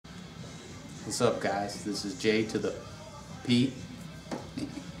What's up, guys? This is J to the P.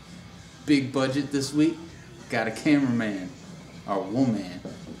 Big budget this week. Got a cameraman, or woman,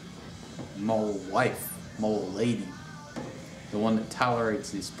 mole wife, mole lady, the one that tolerates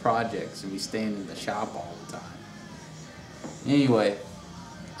these projects, and we stand in the shop all the time. Anyway,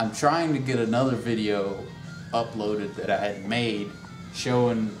 I'm trying to get another video uploaded that I had made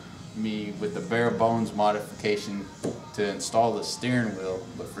showing me with the bare bones modification to install the steering wheel,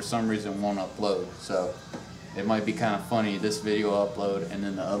 but for some reason won't upload. So it might be kind of funny, this video will upload and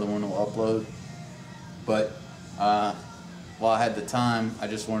then the other one will upload. But while I had the time, I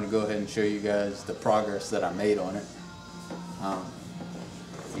just wanted to go ahead and show you guys the progress that I made on it.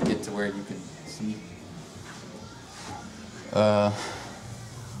 You get to where you can see. You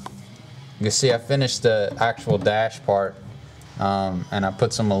can see I finished the actual dash part, and I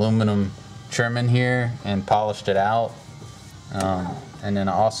put some aluminum trim in here and polished it out. And then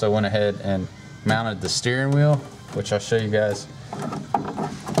I also went ahead and mounted the steering wheel, which I'll show you guys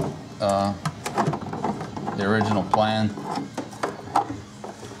the original plan.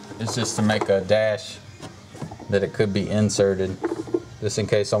 It's just to make a dash that it could be inserted, just in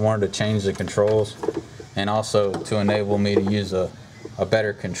case I wanted to change the controls, and also to enable me to use a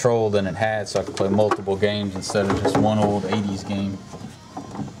better control than it had, so I could play multiple games instead of just one old 80s game.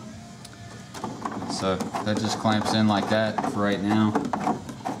 So that just clamps in like that for right now.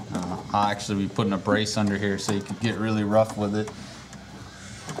 I'll actually be putting a brace under here so you can get really rough with it.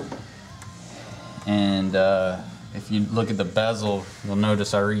 And if you look at the bezel, you'll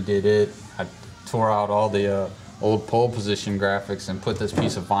notice I redid it. I tore out all the old pole position graphics and put this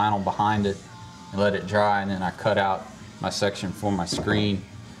piece of vinyl behind it and let it dry, and then I cut out my section for my screen.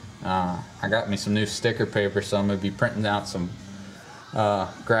 I got me some new sticker paper, so I'm going to be printing out some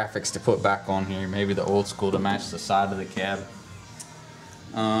graphics to put back on here, maybe the old school to match the side of the cab.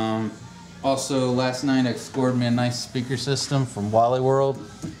 Also, last night I scored me a nice speaker system from Wally World,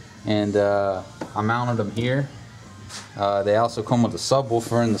 and I mounted them here. They also come with a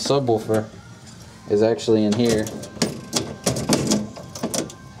subwoofer, and the subwoofer is actually in here.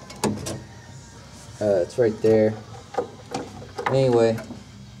 It's right there. Anyway,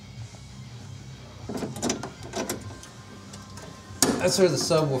 that's where the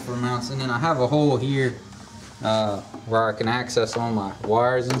subwoofer mounts, and then I have a hole here where I can access all my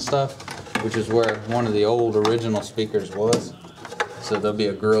wires and stuff, which is where one of the old original speakers was. So there'll be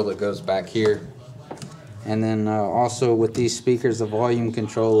a grill that goes back here. And then also with these speakers, the volume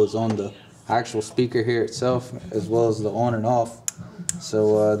control is on the actual speaker here itself, as well as the on and off.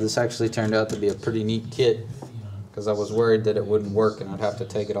 So this actually turned out to be a pretty neat kit, because I was worried that it wouldn't work and I'd have to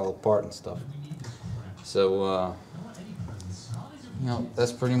take it all apart and stuff. So you know,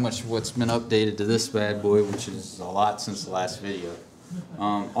 that's pretty much what's been updated to this bad boy, which is a lot since the last video.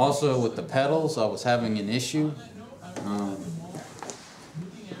 Also with the pedals, I was having an issue.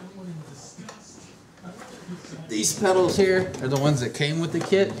 These pedals here are the ones that came with the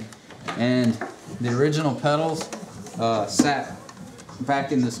kit, and the original pedals sat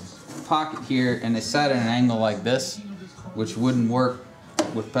back in this pocket here, and they sat at an angle like this, which wouldn't work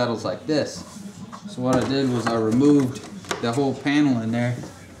with pedals like this. So what I did was I removed the whole panel in there,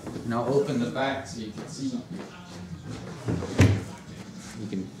 and I'll open the back so you can see. You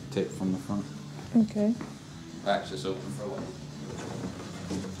can take from the front. Okay. Back's just open for a while.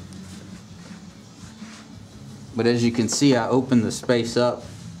 But as you can see, I opened the space up,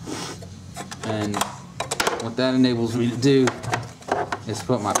 and what that enables me to do is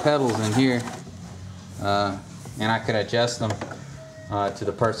put my pedals in here, and I could adjust them to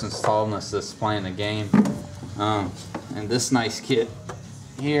the person's tallness that's playing the game. And this nice kit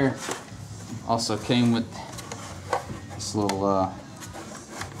here also came with this little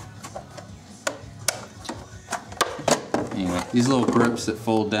anyway, these little grips that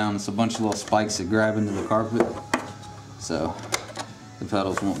fold down. It's a bunch of little spikes that grab into the carpet, so the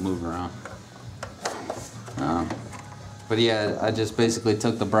pedals won't move around. But yeah, I just basically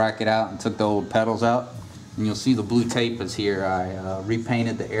took the bracket out and took the old pedals out, and you'll see the blue tape is here. I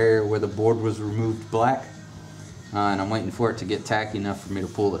repainted the area where the board was removed black, and I'm waiting for it to get tacky enough for me to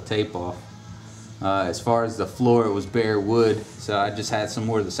pull the tape off. As far as the floor, it was bare wood, so I just had some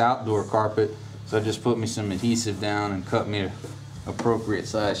more of this outdoor carpet, so I just put me some adhesive down and cut me an appropriate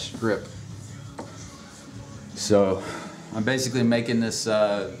size strip. So I'm basically making this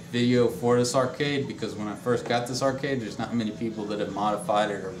video for this arcade because when I first got this arcade, there's not many people that have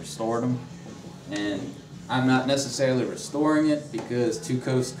modified it or restored them. And I'm not necessarily restoring it because Two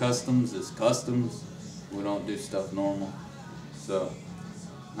Coast Customs is customs. We don't do stuff normal. So,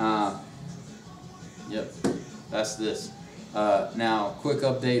 yep, that's this. Now, quick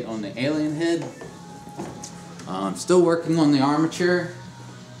update on the alien head. I'm still working on the armature,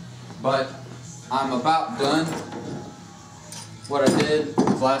 but I'm about done. What I did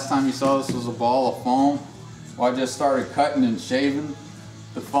was, last time you saw this was a ball of foam. Well, I just started cutting and shaving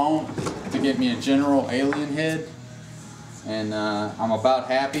the foam to get me a general alien head, and I'm about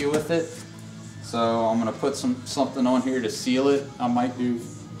happy with it. So I'm gonna put something on here to seal it. I might do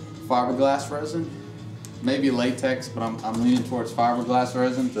fiberglass resin, maybe latex, but I'm leaning towards fiberglass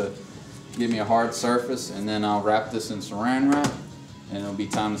resin to give me a hard surface, and then I'll wrap this in saran wrap, and it'll be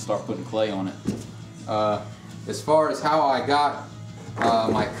time to start putting clay on it. As far as how I got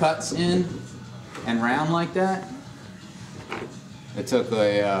my cuts in and round like that, I took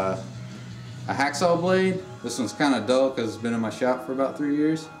a hacksaw blade. This one's kind of dull because it's been in my shop for about 3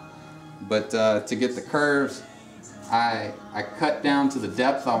 years. But to get the curves, I cut down to the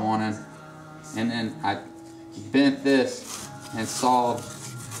depth I wanted, and then I bent this and sawed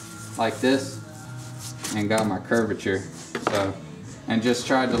like this and got my curvature. So, and just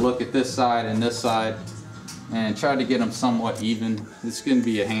tried to look at this side and this side and tried to get them somewhat even. It's going to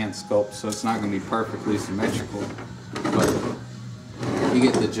be a hand sculpt, so it's not going to be perfectly symmetrical, but you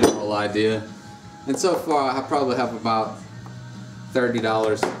get the general idea. And so far I probably have about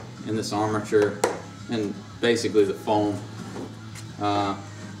 $30 in this armature and basically the foam.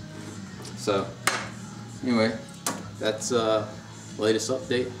 So anyway, that's latest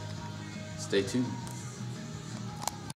update. Stay tuned.